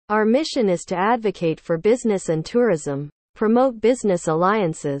Our mission is to advocate for business and tourism, promote business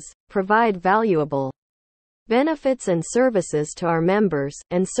alliances, provide valuable benefits and services to our members,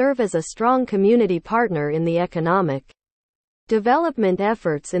 and serve as a strong community partner in the economic development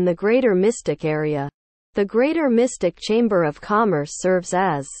efforts in the Greater Mystic area. The Greater Mystic Chamber of Commerce serves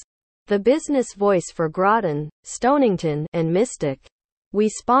as the business voice for Groton, Stonington, and Mystic. We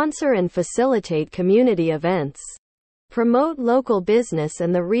sponsor and facilitate community events, promote local business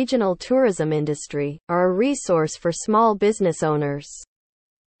and the regional tourism industry, are a resource for small business owners,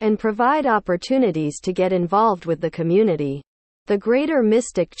 and provide opportunities to get involved with the community. The Greater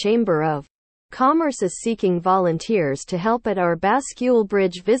Mystic Chamber of Commerce is seeking volunteers to help at our Bascule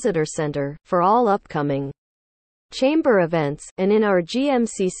Bridge Visitor Center for all upcoming chamber events, and in our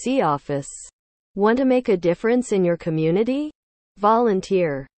GMCC office. Want to make a difference in your community?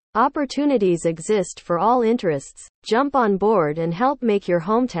 Volunteer opportunities exist for all interests. Jump on board and help make your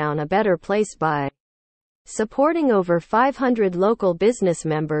hometown a better place by supporting over 500 local business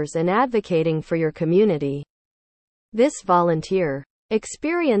members and advocating for your community. This volunteer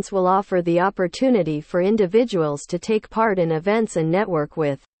experience will offer the opportunity for individuals to take part in events and network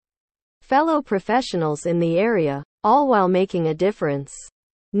with fellow professionals in the area, all while making a difference.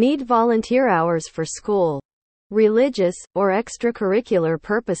 Need volunteer hours for school, religious, or extracurricular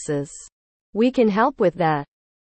purposes? We can help with that.